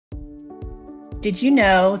Did you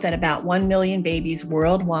know that about 1 million babies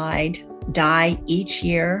worldwide die each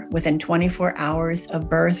year within 24 hours of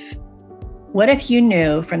birth? What if you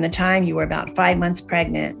knew from the time you were about 5 months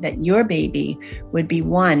pregnant that your baby would be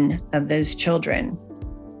one of those children?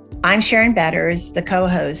 I'm Sharon Betters, the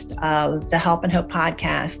co-host of the Help and Hope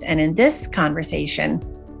podcast. And in this conversation,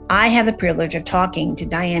 I have the privilege of talking to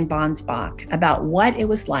Diane Bonsbach about what it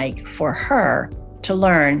was like for her to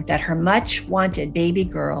learn that her much wanted baby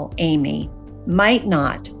girl, Amy, might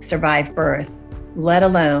not survive birth, let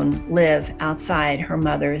alone live outside her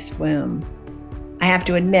mother's womb. I have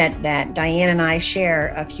to admit that Diane and I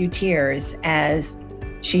share a few tears as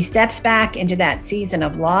she steps back into that season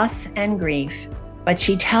of loss and grief, but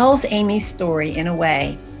she tells Amy's story in a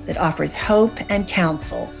way that offers hope and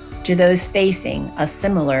counsel to those facing a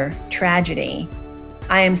similar tragedy.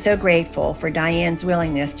 I am so grateful for Diane's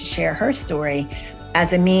willingness to share her story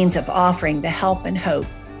as a means of offering the help and hope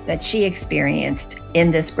that she experienced in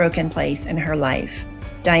this broken place in her life.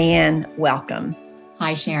 Diane, welcome.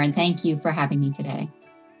 Hi, Sharon. Thank you for having me today.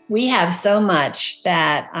 We have so much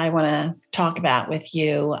that I want to talk about with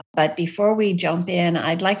you. But before we jump in,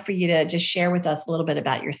 I'd like for you to just share with us a little bit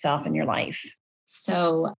about yourself and your life.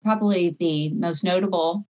 So probably the most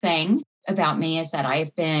notable thing about me is that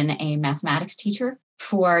I've been a mathematics teacher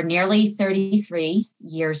for nearly 33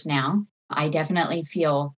 years now. I definitely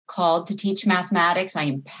feel called to teach mathematics. I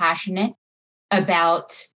am passionate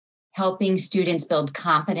about helping students build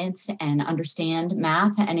confidence and understand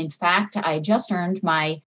math. And in fact, I just earned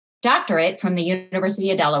my doctorate from the University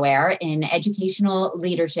of Delaware in educational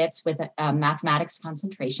leaderships with a mathematics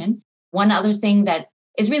concentration. One other thing that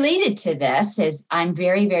is related to this is I'm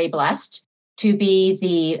very, very blessed to be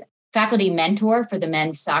the faculty mentor for the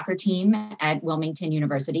men's soccer team at Wilmington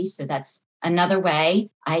University. So that's another way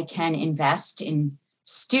I can invest in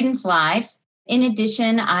students' lives. In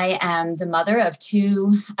addition, I am the mother of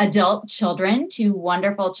 2 adult children, 2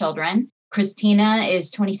 wonderful children. Christina is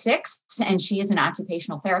 26 and she is an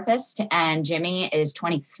occupational therapist, and Jimmy is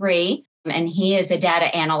 23 and he is a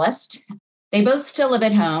data analyst. They both still live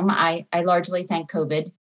at home. I largely thank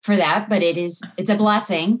COVID for that, but it's a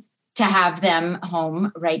blessing to have them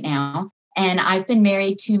home right now. And I've been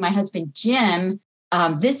married to my husband, Jim.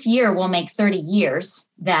 This year will make 30 years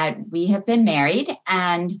that we have been married,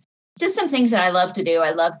 and just some things that I love to do.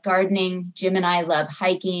 I love gardening. Jim and I love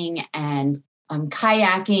hiking and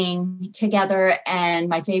kayaking together. And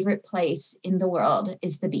my favorite place in the world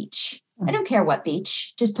is the beach. I don't care what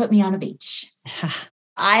beach, just put me on a beach.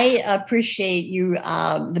 I appreciate you,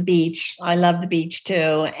 the beach. I love the beach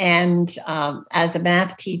too. And as a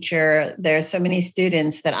math teacher, there's so many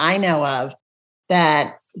students that I know of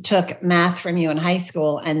that took math from you in high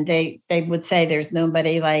school, and they would say there's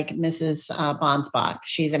nobody like Mrs. Bonsbach.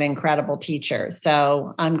 She's an incredible teacher.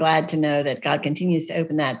 So I'm glad to know that God continues to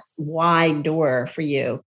open that wide door for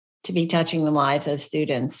you to be touching the lives of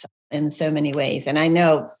students in so many ways. And I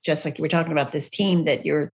know, just like we're talking about this team that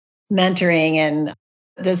you're mentoring, and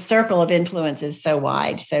the circle of influence is so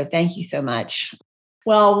wide. So thank you so much.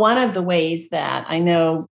 Well, one of the ways that I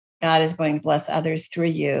know God is going to bless others through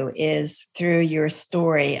you is through your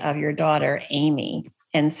story of your daughter, Amy.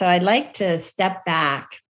 And so I'd like to step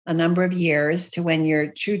back a number of years to when your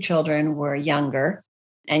 2 children were younger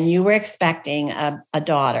and you were expecting a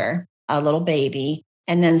daughter, a little baby,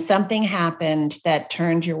 and then something happened that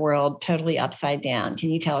turned your world totally upside down.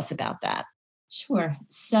 Can you tell us about that? Sure.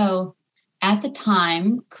 So at the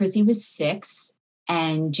time, Chrissy was 6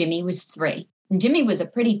 and Jimmy was 3. And Jimmy was a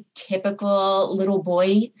pretty typical little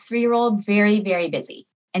boy, 3-year-old, very, very busy.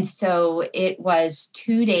 And so it was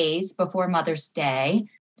 2 days before Mother's Day.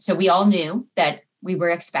 So we all knew that we were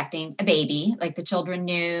expecting a baby, like the children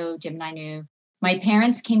knew, Jim and I knew. My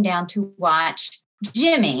parents came down to watch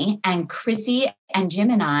Jimmy, and Chrissy and Jim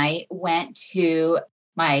and I went to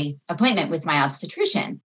my appointment with my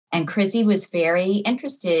obstetrician. And Chrissy was very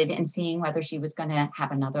interested in seeing whether she was going to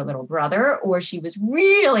have another little brother, or she was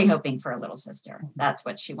really hoping for a little sister. That's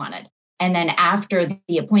what she wanted. And then after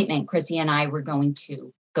the appointment, Chrissy and I were going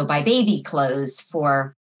to go buy baby clothes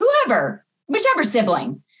for whichever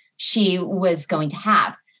sibling she was going to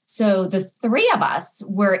have. So the 3 of us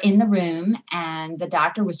were in the room, and the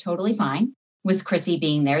doctor was totally fine with Chrissy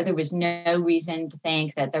being there. There was no reason to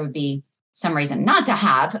think that there would be some reason not to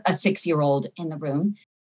have a 6-year-old in the room.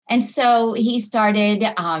 And so he started,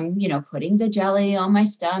 putting the jelly on my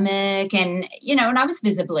stomach and I was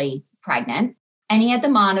visibly pregnant, and he had the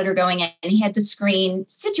monitor going and he had the screen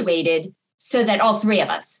situated so that all 3 of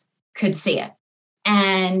us could see it.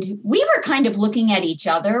 And we were kind of looking at each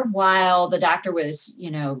other while the doctor was,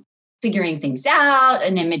 figuring things out.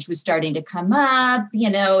 An image was starting to come up,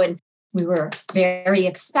 and We were very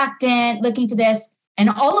expectant, looking for this. And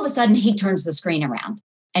all of a sudden, he turns the screen around.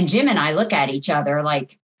 And Jim and I look at each other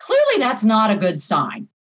like, clearly that's not a good sign.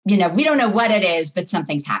 We don't know what it is, but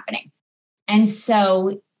something's happening. And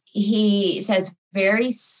so he says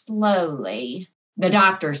very slowly, the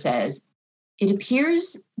doctor says, it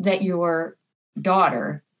appears that your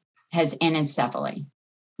daughter has anencephaly.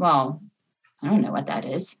 Well, I don't know what that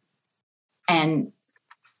is. And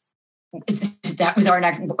that was our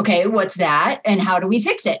next, okay, what's that? And how do we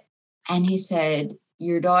fix it? And he said,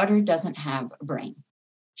 your daughter doesn't have a brain.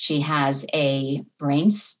 She has a brain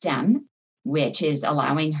stem, which is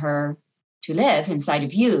allowing her to live inside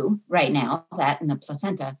of you right now, that in the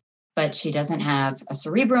placenta, but she doesn't have a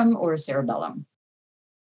cerebrum or a cerebellum.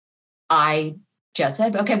 I just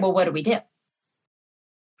said, okay, well, what do we do?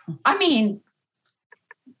 I mean,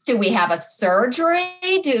 do we have a surgery?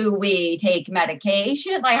 Do we take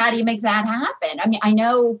medication? Like, how do you make that happen? I mean, I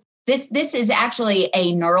know this is actually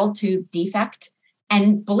a neural tube defect.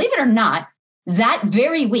 And believe it or not, that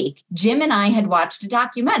very week, Jim and I had watched a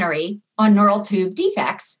documentary on neural tube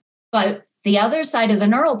defects, but the other side of the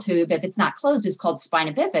neural tube, if it's not closed, is called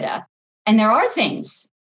spina bifida. And there are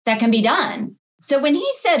things that can be done. So when he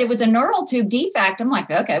said it was a neural tube defect, I'm like,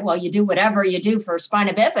 okay, well, you do whatever you do for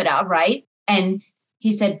spina bifida, right? And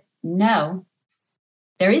he said, no,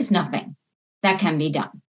 there is nothing that can be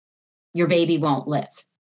done. Your baby won't live.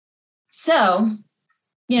 So,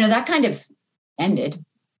 that kind of ended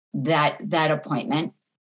that appointment.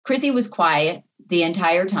 Chrissy was quiet the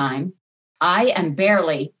entire time. I am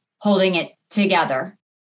barely holding it together.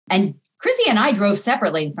 And Chrissy and I drove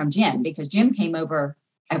separately from Jim because Jim came over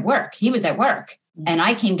at work. He was at work and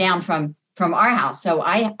I came down from our house. So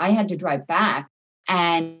I had to drive back.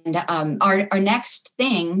 And our next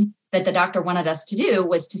thing that the doctor wanted us to do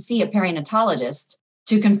was to see a perinatologist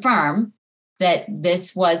to confirm that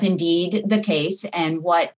this was indeed the case and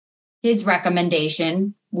what his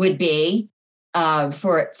recommendation would be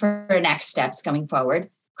for next steps going forward.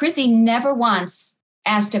 Chrissy never once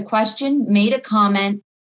asked a question, made a comment,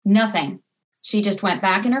 nothing. She just went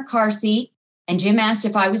back in her car seat and Jim asked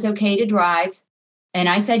if I was okay to drive. And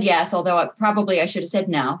I said yes, although I should have said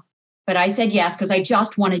no. But I said yes because I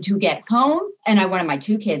just wanted to get home and I wanted my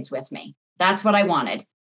 2 kids with me. That's what I wanted.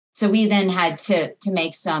 So we then had to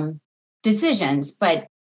make some decisions. But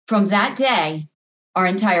from that day, our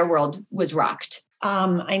entire world was rocked.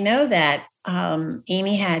 I know that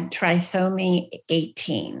Amy had trisomy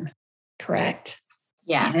 18, correct?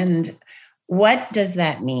 Yes. And what does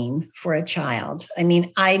that mean for a child? I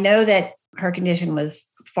mean, I know that her condition was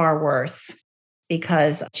far worse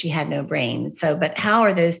because she had no brain. So, but how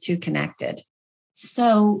are those two connected?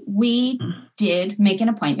 So we did make an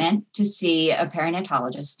appointment to see a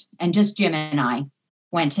perinatologist, and just Jim and I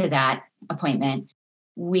went to that appointment.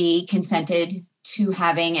 We consented to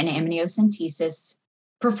having an amniocentesis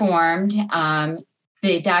performed.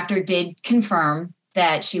 The doctor did confirm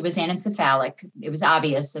that she was anencephalic. It was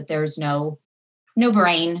obvious that there's no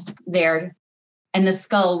brain there, and the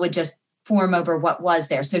skull would just form over what was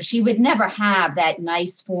there. So she would never have that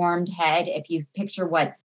nice formed head. If you picture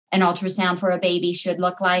what an ultrasound for a baby should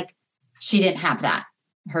look like, she didn't have that.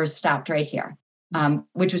 Hers stopped right here,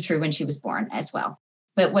 which was true when she was born as well.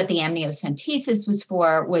 But what the amniocentesis was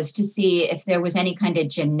for was to see if there was any kind of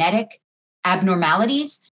genetic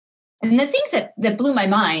abnormalities. And the things that blew my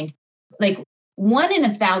mind, like 1 in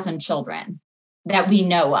 1,000 children that we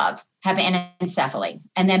know of have anencephaly.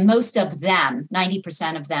 And then most of them,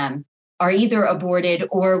 90% of them, are either aborted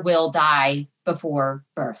or will die before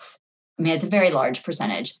birth. I mean, it's a very large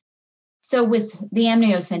percentage. So with the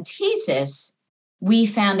amniocentesis, we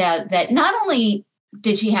found out that not only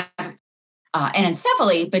did she have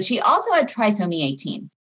anencephaly, but she also had trisomy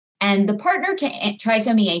 18. And the partner to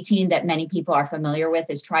trisomy 18 that many people are familiar with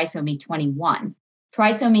is trisomy 21.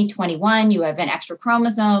 Trisomy 21, you have an extra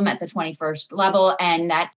chromosome at the 21st level,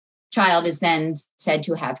 and that child is then said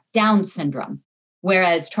to have Down syndrome.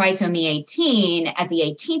 Whereas trisomy 18, at the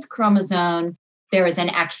 18th chromosome, there is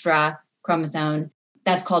an extra chromosome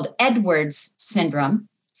that's called Edwards syndrome.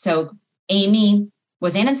 So Amy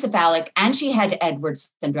was anencephalic and she had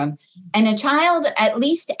Edwards syndrome. And a child, at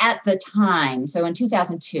least at the time, so in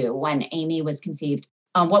 2002, when Amy was conceived,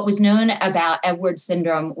 what was known about Edwards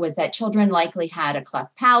syndrome was that children likely had a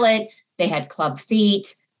cleft palate, they had club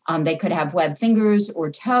feet, they could have webbed fingers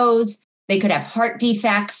or toes, they could have heart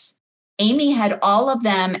defects. Amy had all of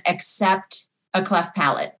them except a cleft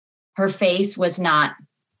palate. Her face was not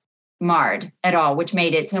marred at all, which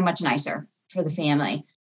made it so much nicer for the family.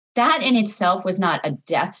 That in itself was not a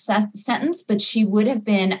death sentence, but she would have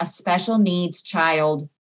been a special needs child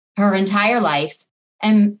her entire life.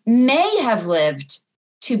 and may have lived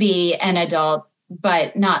to be an adult,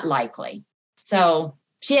 but not likely. So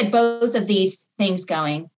she had both of these things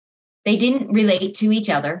going. They didn't relate to each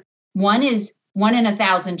other. One is 1 in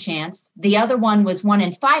 1,000 chance. The other one was 1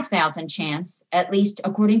 in 5,000 chance, at least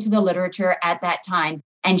according to the literature at that time.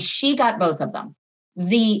 And she got both of them.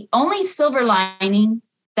 The only silver lining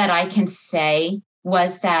that I can say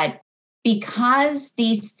was that because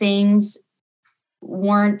these things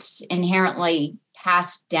weren't inherently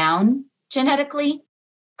passed down genetically,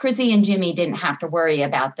 Chrissy and Jimmy didn't have to worry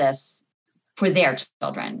about this for their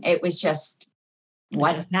children. It was just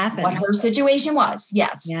what her situation was.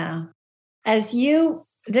 Yes. Yeah.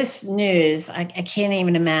 This news, I can't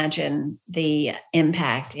even imagine the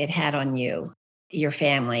impact it had on you, your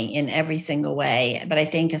family, in every single way. But I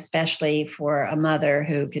think especially for a mother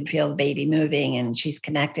who could feel the baby moving and she's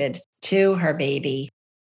connected to her baby.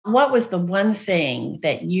 What was the one thing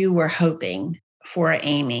that you were hoping for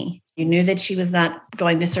Amy? You knew that she was not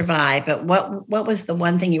going to survive, but what was the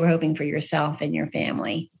one thing you were hoping for yourself and your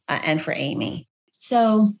family and for Amy?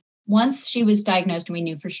 So once she was diagnosed, we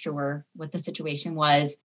knew for sure what the situation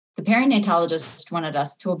was. The perinatologist wanted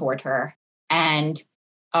us to abort her, and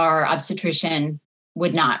our obstetrician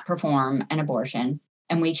would not perform an abortion.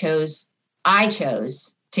 And I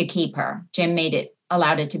chose to keep her. Jim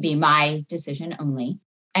allowed it to be my decision only.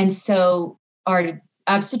 And so our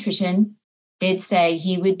obstetrician did say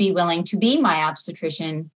he would be willing to be my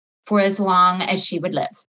obstetrician for as long as she would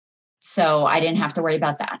live. So I didn't have to worry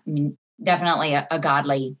about that. I mean, definitely a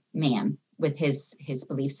godly man with his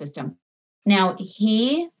belief system. Now,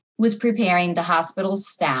 he was preparing the hospital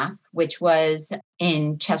staff, which was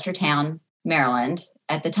in Chestertown, Maryland.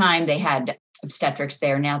 At the time, they had obstetrics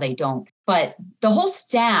there. Now they don't. But the whole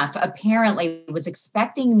staff apparently was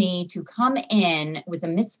expecting me to come in with a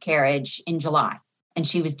miscarriage in July, and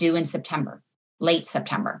she was due in September, late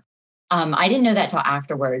September. I didn't know that till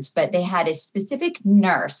afterwards, but they had a specific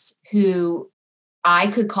nurse who I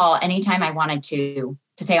could call anytime I wanted to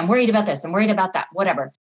say, I'm worried about this, I'm worried about that,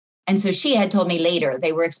 whatever. And so she had told me later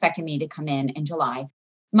they were expecting me to come in July.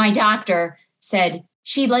 My doctor said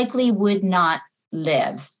she likely would not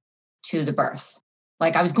live to the birth.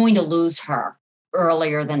 Like I was going to lose her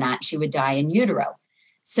earlier than that. She would die in utero.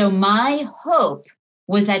 So my hope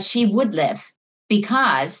was that she would live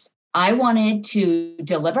because I wanted to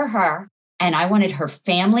deliver her and I wanted her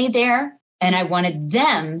family there and I wanted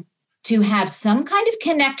them to have some kind of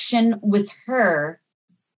connection with her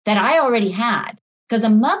that I already had. Because a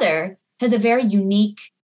mother has a very unique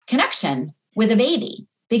connection with a baby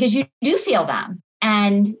because you do feel them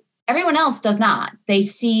and everyone else does not. They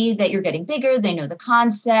see that you're getting bigger. They know the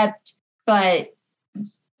concept, but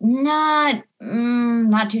not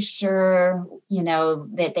too sure,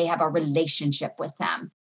 that they have a relationship with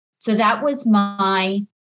them. So that was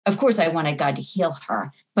of course, I wanted God to heal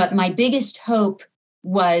her, but my biggest hope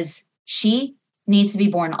was she needs to be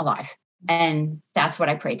born alive. And that's what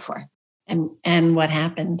I prayed for. And what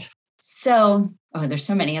happened? So, there's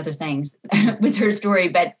so many other things with her story,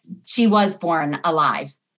 but she was born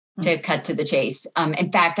alive, to cut to the chase. In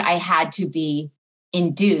fact, I had to be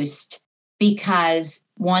induced because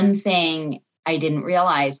one thing I didn't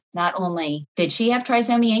realize, not only did she have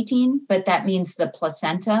trisomy 18, but that means the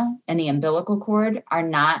placenta and the umbilical cord are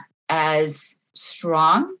not as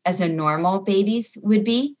strong as a normal baby's would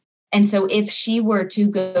be. And so if she were to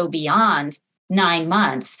go beyond 9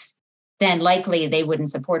 months, then likely they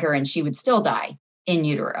wouldn't support her and she would still die in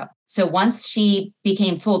utero. So once she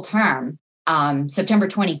became full term, September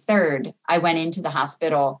 23rd, I went into the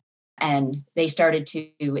hospital and they started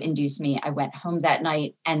to induce me. I went home that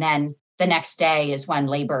night. And then the next day is when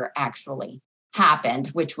labor actually happened,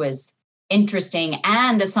 which was interesting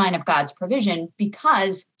and a sign of God's provision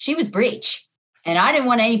because she was breech. And I didn't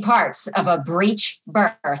want any parts of a breech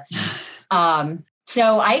birth.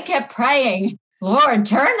 So I kept praying, Lord,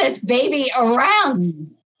 turn this baby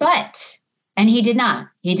around. And he did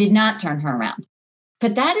not turn her around.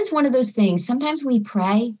 But that is one of those things. Sometimes we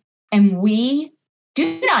pray and we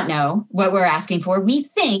do not know what we're asking for. We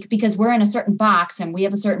think because we're in a certain box and we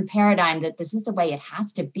have a certain paradigm that this is the way it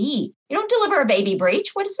has to be. You don't deliver a baby breech.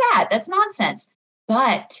 What is that? That's nonsense.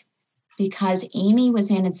 But because Amy was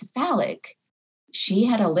anencephalic, she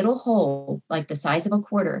had a little hole like the size of a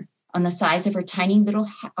quarter on the size of her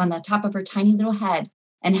on the top of her tiny little head.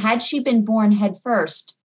 And had she been born head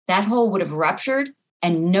first, that hole would have ruptured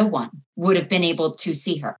and no one would have been able to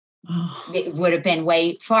see her. It would have been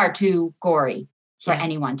far too gory for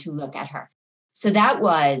anyone to look at her. So that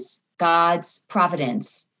was God's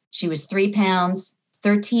providence. She was 3 pounds,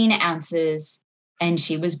 13 ounces, and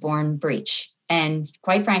she was born breech. And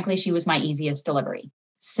quite frankly, she was my easiest delivery.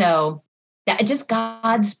 So that just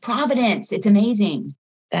God's providence. It's amazing.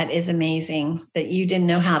 That is amazing that you didn't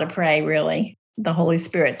know how to pray, really. The Holy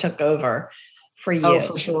Spirit took over for you. Oh,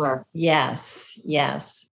 for sure. Yes,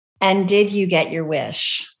 yes. And did you get your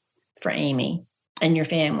wish for Amy and your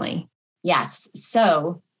family? Yes.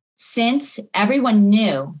 So since everyone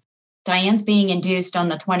knew Diane's being induced on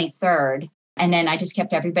the 23rd, and then I just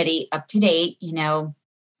kept everybody up to date,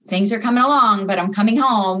 things are coming along, but I'm coming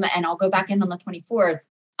home and I'll go back in on the 24th.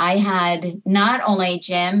 I had not only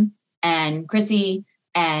Jim and Chrissy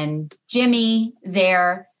and Jimmy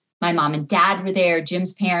there, my mom and dad were there,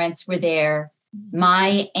 Jim's parents were there,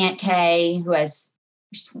 my Aunt Kay,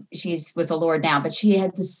 she's with the Lord now, but she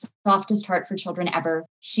had the softest heart for children ever.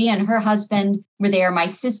 She and her husband were there. My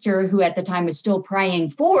sister, who at the time was still praying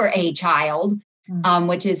for a child,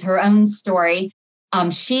 which is her own story,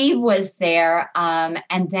 she was there.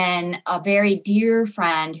 And then a very dear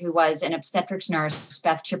friend who was an obstetrics nurse,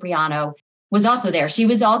 Beth Cipriano, was also there. She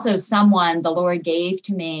was also someone the Lord gave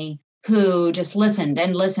to me who just listened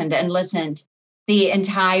and listened and listened the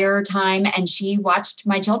entire time. And she watched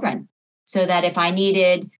my children so that if I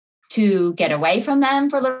needed to get away from them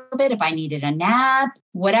for a little bit, if I needed a nap,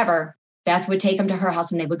 whatever, Beth would take them to her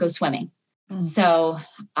house and they would go swimming. So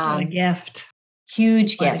what a gift.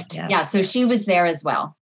 Huge gift. Yeah. So she was there as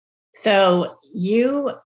well. So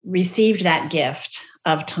you received that gift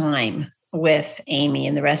of time with Amy,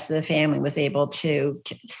 and the rest of the family was able to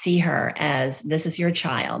see her as this is your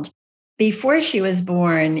child. Before she was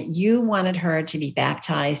born, you wanted her to be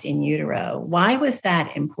baptized in utero. Why was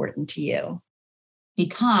that important to you?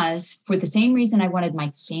 Because for the same reason I wanted my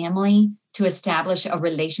family to establish a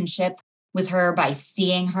relationship with her by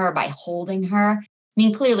seeing her, by holding her. I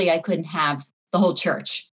mean, clearly I couldn't have the whole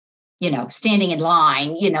church, standing in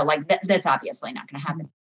line, that's obviously not going to happen.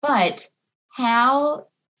 But how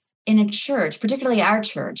in a church, particularly our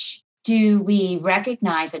church, do we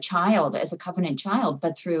recognize a child as a covenant child,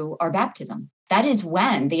 but through our baptism? That is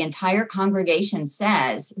when the entire congregation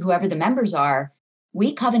says, whoever the members are,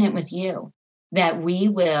 we covenant with you that we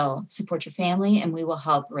will support your family and we will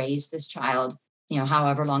help raise this child,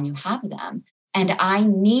 however long you have them. And I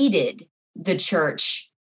needed the church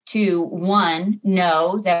to, one,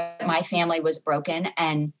 know that my family was broken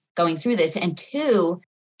and going through this, and two,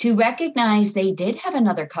 to recognize they did have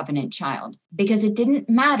another covenant child, because it didn't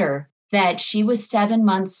matter that she was 7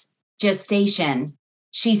 months gestation.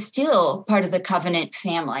 She's still part of the covenant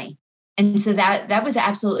family. And so that was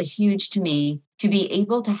absolutely huge to me, to be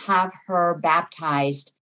able to have her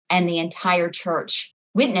baptized and the entire church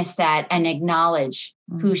witness that and acknowledge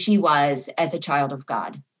who she was as a child of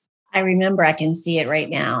God. I remember, I can see it right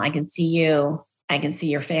now. I can see you. I can see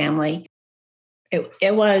your family.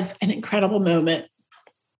 It was an incredible moment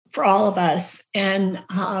for all of us. And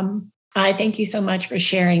I thank you so much for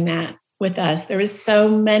sharing that with us. There was so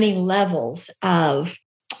many levels of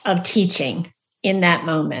teaching in that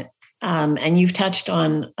moment. And you've touched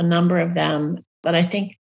on a number of them. But I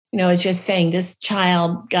think, it's just saying this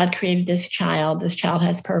child, God created this child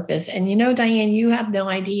has purpose. And Diane, you have no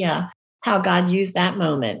idea how God used that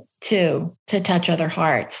moment to touch other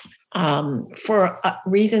hearts for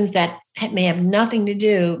reasons that may have nothing to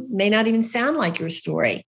do, may not even sound like your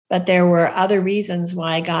story. But there were other reasons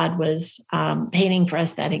why God was painting for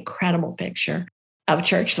us that incredible picture of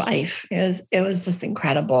church life. It was just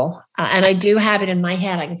incredible. And I do have it in my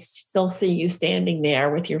head. I can still see you standing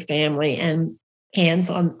there with your family and hands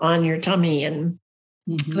on your tummy. And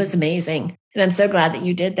It was amazing. And I'm so glad that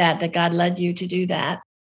you did that God led you to do that.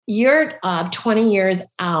 You're 20 years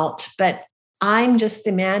out, but I'm just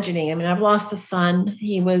imagining, I've lost a son.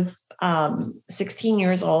 He was 16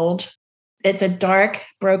 years old. It's a dark,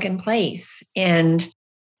 broken place. And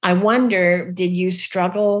I wonder, did you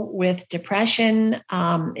struggle with depression?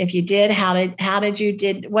 If you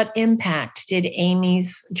did, what impact did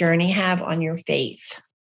Amy's journey have on your faith?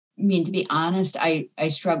 I mean, to be honest, I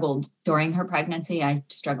struggled during her pregnancy. I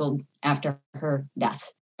struggled after her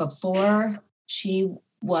death. Before she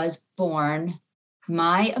was born,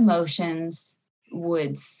 my emotions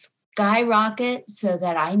would skyrocket so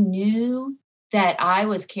that I knew that I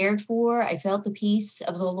was cared for. I felt the peace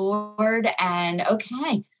of the Lord, and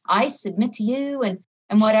okay, I submit to you and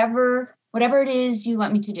whatever it is you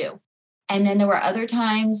want me to do. And then there were other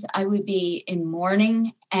times I would be in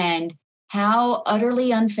mourning, and how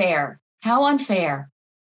utterly unfair,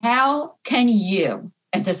 how can you,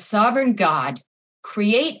 as a sovereign God,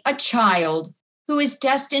 create a child who is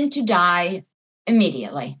destined to die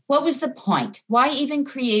immediately? What was the point? Why even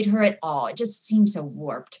create her at all? It just seems so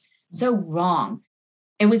warped, so wrong.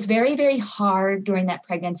 It was very, very hard during that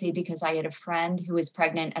pregnancy because I had a friend who was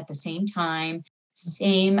pregnant at the same time,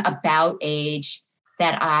 same about age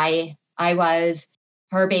that I was.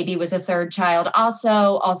 Her baby was a third child,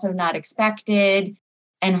 also not expected.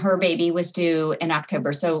 And her baby was due in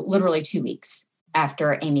October. So literally 2 weeks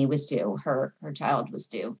after Amy was due, her child was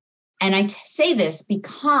due. And I say this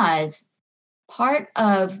because part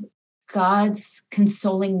of God's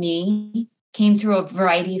consoling me came through a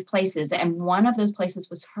variety of places. And one of those places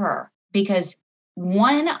was her, because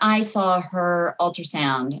when I saw her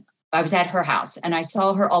ultrasound, I was at her house and I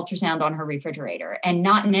saw her ultrasound on her refrigerator, and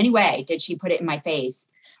not in any way did she put it in my face.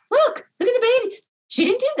 Look at the baby. She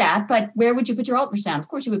didn't do that, but where would you put your ultrasound? Of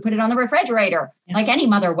course, you would put it on the refrigerator, like any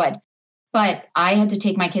mother would. But I had to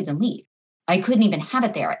take my kids and leave. I couldn't even have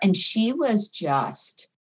it there. And she was just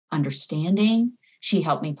understanding. She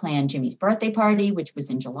helped me plan Jimmy's birthday party, which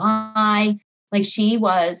was in July. Like, she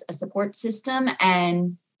was a support system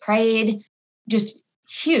and prayed, just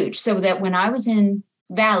huge. So that when I was in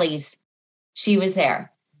valleys, she was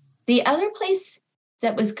there. The other place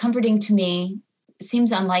that was comforting to me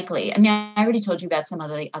seems unlikely. I mean, I already told you about some of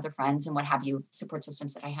the other friends and what have you, support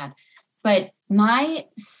systems that I had. But my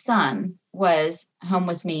son was home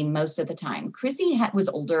with me most of the time. Chrissy was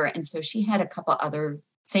older, and so she had a couple other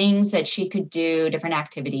things that she could do, different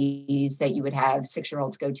activities that you would have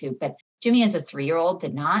 6-year-olds go to. But Jimmy, as a 3-year-old,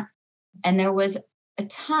 did not. And there was a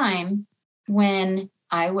time when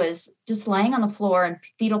I was just laying on the floor in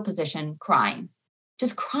fetal position, crying,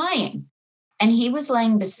 just crying. And he was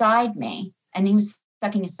laying beside me, and he was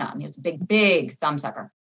sucking his thumb. He was a big, big thumb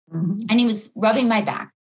sucker. Mm-hmm. And he was rubbing my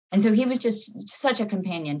back. And so he was just such a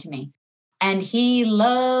companion to me. And he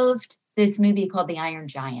loved this movie called The Iron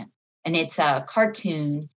Giant. And it's a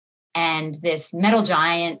cartoon. And this metal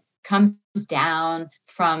giant comes down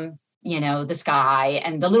from, the sky.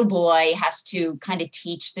 And the little boy has to kind of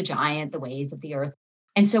teach the giant the ways of the earth.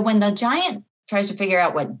 And so when the giant tries to figure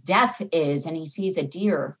out what death is, and he sees a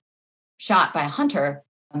deer shot by a hunter,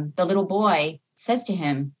 the little boy says to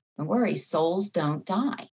him, "Don't worry, souls don't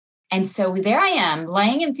die." And so there I am,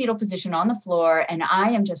 laying in fetal position on the floor, and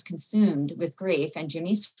I am just consumed with grief. And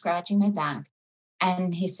Jimmy's scratching my back.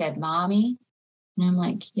 And he said, "Mommy." And I'm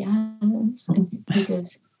like, "Yes." And he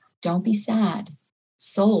goes, "Don't be sad.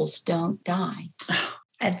 Souls don't die."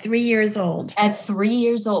 At 3 years old. At 3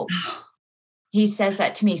 years old. He says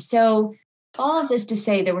that to me. So all of this to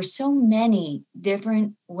say, there were so many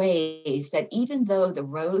different ways that even though the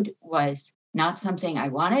road was not something I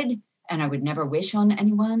wanted and I would never wish on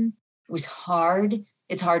anyone, it was hard.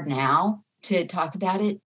 It's hard now to talk about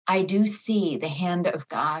it. I do see the hand of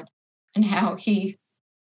God and how he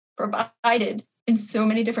provided in so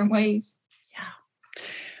many different ways. Yeah.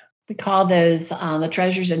 We call those the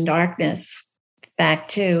treasures in darkness. Back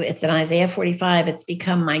to, it's in Isaiah 45. It's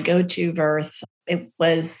become my go-to verse. It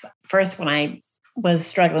was first when I was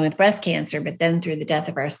struggling with breast cancer, but then through the death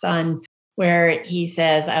of our son, where he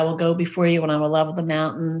says, "I will go before you and I will level the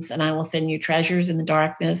mountains, and I will send you treasures in the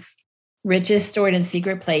darkness, riches stored in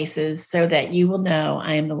secret places, so that you will know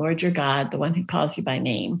I am the Lord your God, the one who calls you by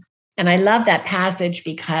name." And I love that passage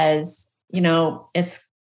because, it's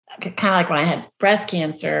kind of like when I had breast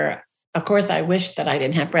cancer. Of course, I wished that I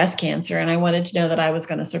didn't have breast cancer, and I wanted to know that I was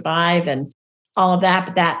going to survive and all of that.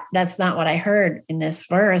 But that's not what I heard in this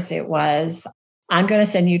verse. It was, "I'm going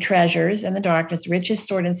to send you treasures in the darkness, riches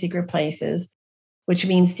stored in secret places," which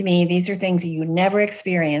means to me, these are things that you never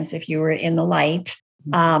experience if you were in the light.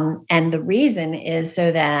 And the reason is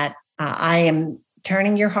so that I am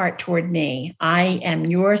turning your heart toward me. I am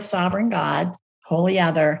your sovereign God, holy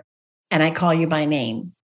other, and I call you by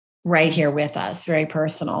name right here with us, very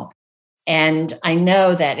personal. And I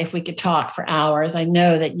know that if we could talk for hours, I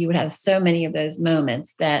know that you would have so many of those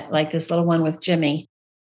moments that, like this little one with Jimmy,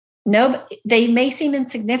 they may seem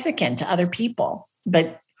insignificant to other people,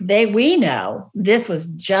 but we know this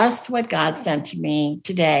was just what God sent to me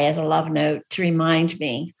today as a love note to remind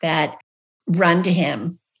me that run to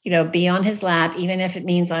him, be on his lap, even if it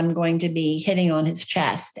means I'm going to be hitting on his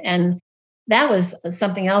chest. And that was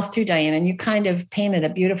something else too, Diane. And you kind of painted a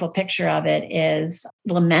beautiful picture of it, is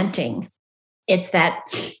lamenting. It's that,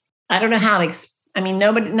 I don't know how to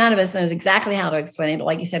none of us knows exactly how to explain it. But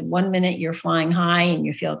like you said, 1 minute you're flying high and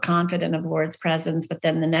you feel confident of the Lord's presence, but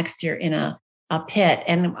then the next you're in a pit.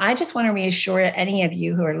 And I just want to reassure any of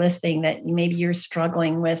you who are listening that maybe you're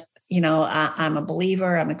struggling with, I'm a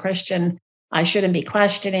believer, I'm a Christian, I shouldn't be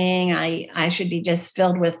questioning, I should be just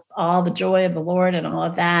filled with all the joy of the Lord and all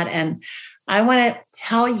of that. And I want to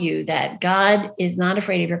tell you that God is not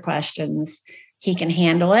afraid of your questions. He can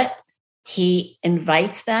handle it. He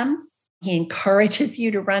invites them. He encourages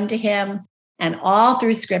you to run to him. And all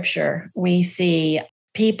through scripture, we see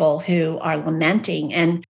people who are lamenting.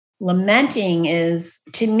 And lamenting is,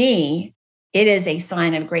 to me, it is a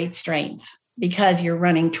sign of great strength because you're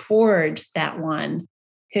running toward that one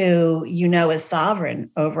who you know is sovereign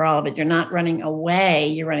over all, but you're not running away,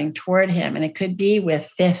 you're running toward him. And it could be with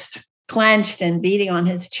fists clenched and beating on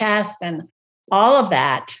his chest and all of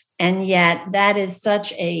that. And yet that is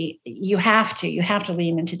such you have to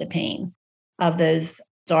lean into the pain of those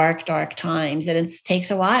dark, dark times. And it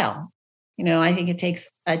takes a while. I think it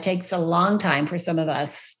takes a long time for some of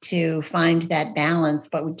us to find that balance,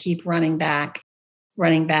 but we keep running back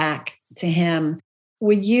to him.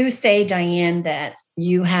 Would you say, Diane, that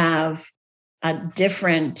you have a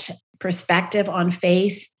different perspective on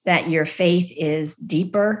faith, that your faith is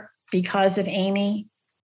deeper because of Amy?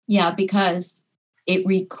 Yeah, because it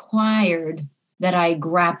required that I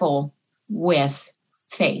grapple with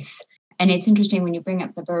faith. And it's interesting when you bring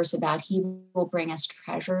up the verse about he will bring us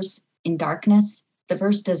treasures in darkness. The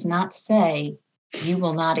verse does not say you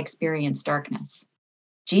will not experience darkness.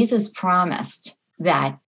 Jesus promised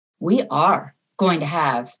that we are going to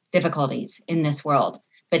have difficulties in this world,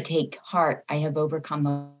 but take heart, I have overcome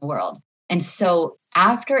the world. And so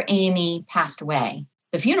after Amy passed away,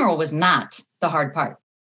 the funeral was not the hard part.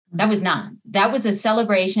 That was not. That was a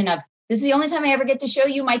celebration of, this is the only time I ever get to show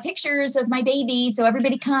you my pictures of my baby. So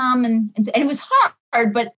everybody come. And it was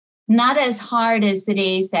hard, but not as hard as the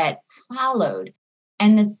days that followed.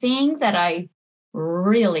 And the thing that I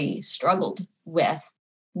really struggled with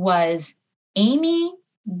was Amy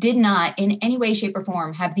did not in any way, shape, or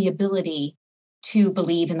form have the ability to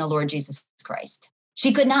believe in the Lord Jesus Christ.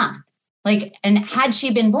 She could not. And had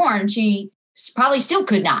she been born, she probably still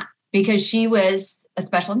could not, because she was a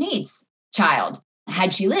special needs child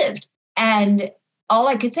had she lived. And all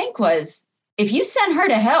I could think was, if you send her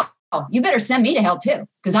to hell, you better send me to hell too,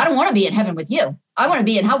 because I don't want to be in heaven with you. I want to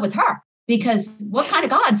be in hell with her, because what kind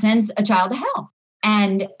of God sends a child to hell?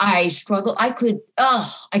 And I struggled. I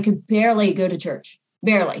could barely go to church,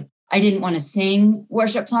 barely. I didn't want to sing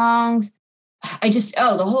worship songs.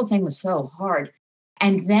 The whole thing was so hard.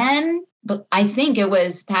 And then, but I think it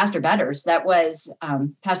was Pastor Betters. That was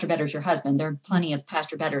Pastor Betters, your husband. There are plenty of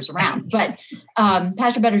Pastor Betters around, but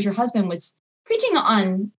Pastor Betters, your husband, was preaching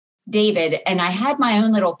on David. And I had my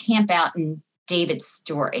own little camp out in David's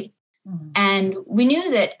story. Mm-hmm. And we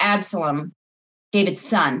knew that Absalom, David's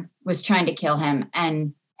son, was trying to kill him.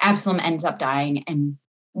 And Absalom ends up dying. And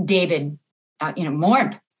David,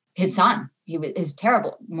 mourned his son. It was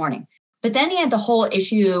terrible mourning. But then he had the whole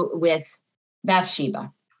issue with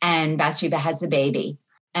Bathsheba. And Bathsheba has the baby,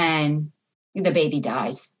 and the baby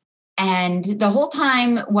dies. And the whole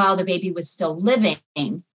time while the baby was still living,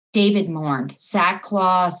 David mourned,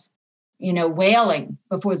 sackcloth, wailing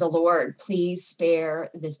before the Lord, please spare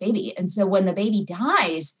this baby. And so when the baby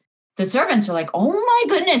dies, the servants are like, oh my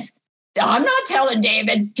goodness, I'm not telling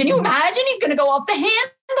David. Can you imagine? He's going to go off the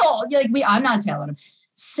handle. I'm not telling him.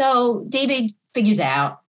 So David figures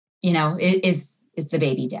out, is the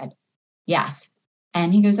baby dead? Yes.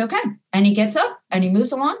 And he goes, okay. And he gets up and he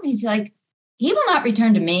moves along. He's like, he will not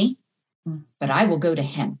return to me, but I will go to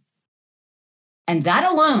him. And that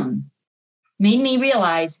alone made me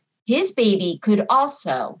realize his baby could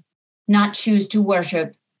also not choose to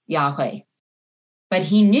worship Yahweh. But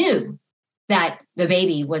he knew that the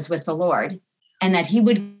baby was with the Lord and that he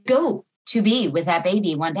would go to be with that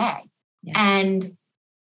baby one day. Yeah. And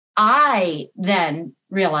I then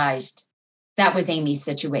realized that was Amy's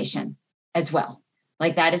situation as well.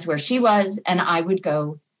 That is where she was, and I would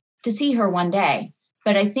go to see her one day.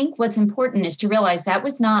 But I think what's important is to realize that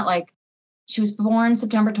was not she was born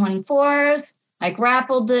September 24th. I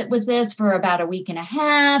grappled with this for about a week and a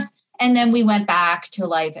half, and then we went back to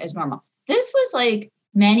life as normal. This was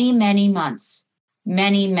many, many months,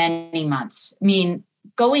 many, many months. I mean,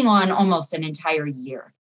 going on almost an entire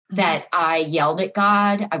year that I yelled at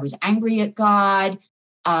God. I was angry at God.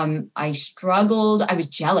 I struggled. I was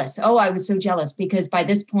jealous. Oh, I was so jealous because by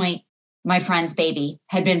this point, my friend's baby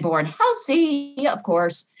had been born healthy, of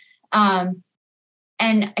course. And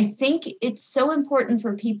I think it's so important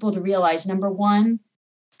for people to realize, number one,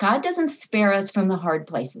 God doesn't spare us from the hard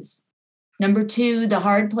places. Number two, the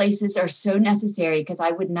hard places are so necessary because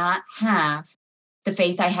I would not have the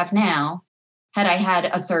faith I have now had I had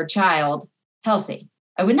a third child healthy.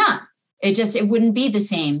 I would not. It wouldn't be the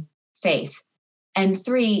same faith. And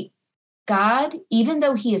three, God, even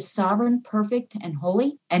though he is sovereign, perfect, and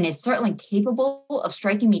holy, and is certainly capable of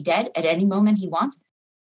striking me dead at any moment he wants,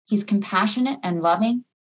 he's compassionate and loving.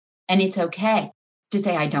 And it's okay to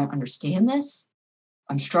say, I don't understand this.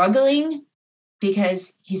 I'm struggling,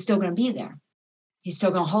 because he's still going to be there. He's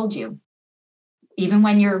still going to hold you. Even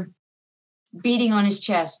when you're beating on his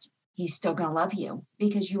chest, he's still going to love you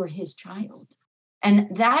because you are his child.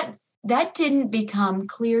 And that didn't become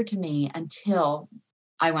clear to me until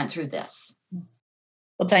I went through this.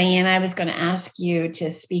 Well, Diane, I was going to ask you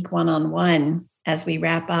to speak one-on-one as we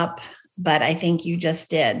wrap up, but I think you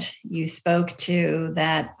just did. You spoke to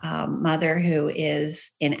that mother who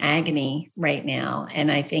is in agony right now,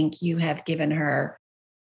 and I think you have given her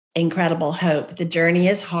incredible hope. The journey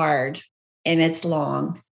is hard and it's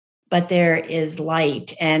long, but there is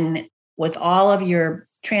light. And with all of your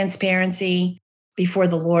transparency before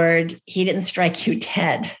the Lord, he didn't strike you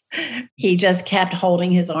dead. He just kept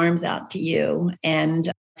holding his arms out to you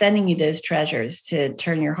and sending you those treasures to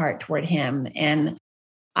turn your heart toward him. And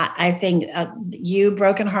I think you,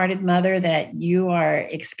 brokenhearted mother, that you are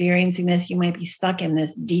experiencing this, you might be stuck in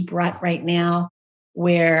this deep rut right now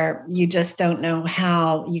where you just don't know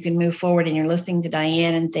how you can move forward. And you're listening to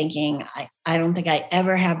Diane and thinking, I don't think I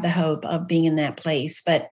ever have the hope of being in that place.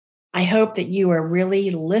 But I hope that you are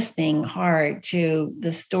really listening hard to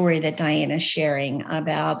the story that Diane is sharing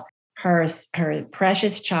about her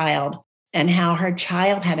precious child and how her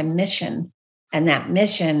child had a mission. And that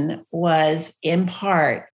mission was in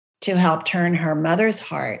part to help turn her mother's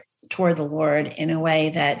heart toward the Lord in a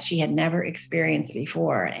way that she had never experienced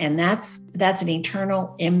before. And that's an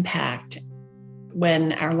eternal impact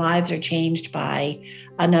when our lives are changed by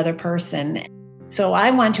another person. So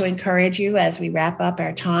I want to encourage you as we wrap up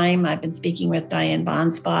our time. I've been speaking with Diane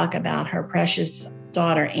Bonsbach about her precious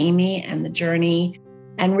daughter, Amy, and the journey,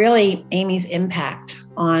 and really Amy's impact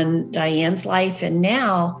on Diane's life and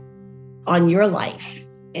now on your life.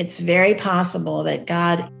 It's very possible that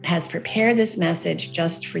God has prepared this message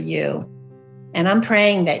just for you. And I'm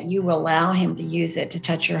praying that you will allow him to use it to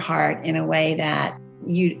touch your heart in a way that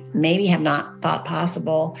you maybe have not thought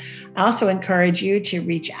possible. I also encourage you to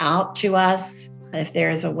reach out to us if there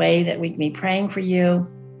is a way that we can be praying for you.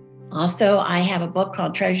 Also, I have a book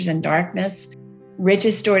called Treasures in Darkness,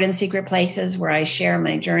 Riches Stored in Secret Places, where I share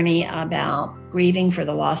my journey about grieving for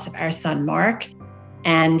the loss of our son, Mark.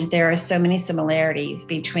 And there are so many similarities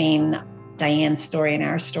between Diane's story and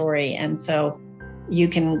our story. And so you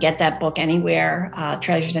can get that book anywhere,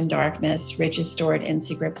 Treasures in Darkness, Riches Stored in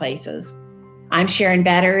Secret Places. I'm Sharon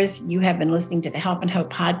Betters. You have been listening to the Help and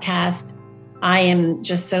Hope podcast. I am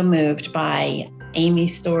just so moved by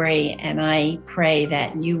Amy's story, and I pray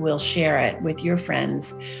that you will share it with your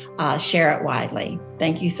friends, share it widely.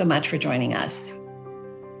 Thank you so much for joining us.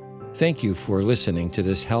 Thank you for listening to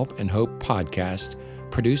this Help and Hope podcast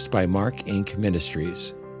produced by Mark Inc.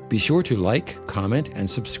 Ministries. Be sure to like, comment, and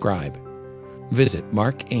subscribe. Visit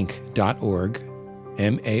markinc.org,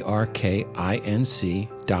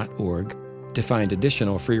 markinc.org, to find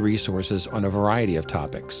additional free resources on a variety of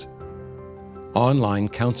topics. Online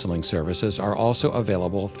counseling services are also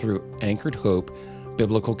available through Anchored Hope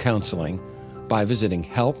Biblical Counseling by visiting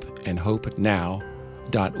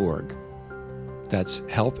helpandhopenow.org. That's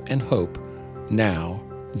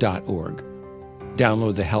helpandhopenow.org.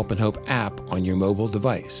 Download the Help and Hope app on your mobile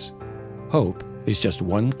device. Hope is just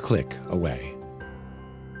one click away.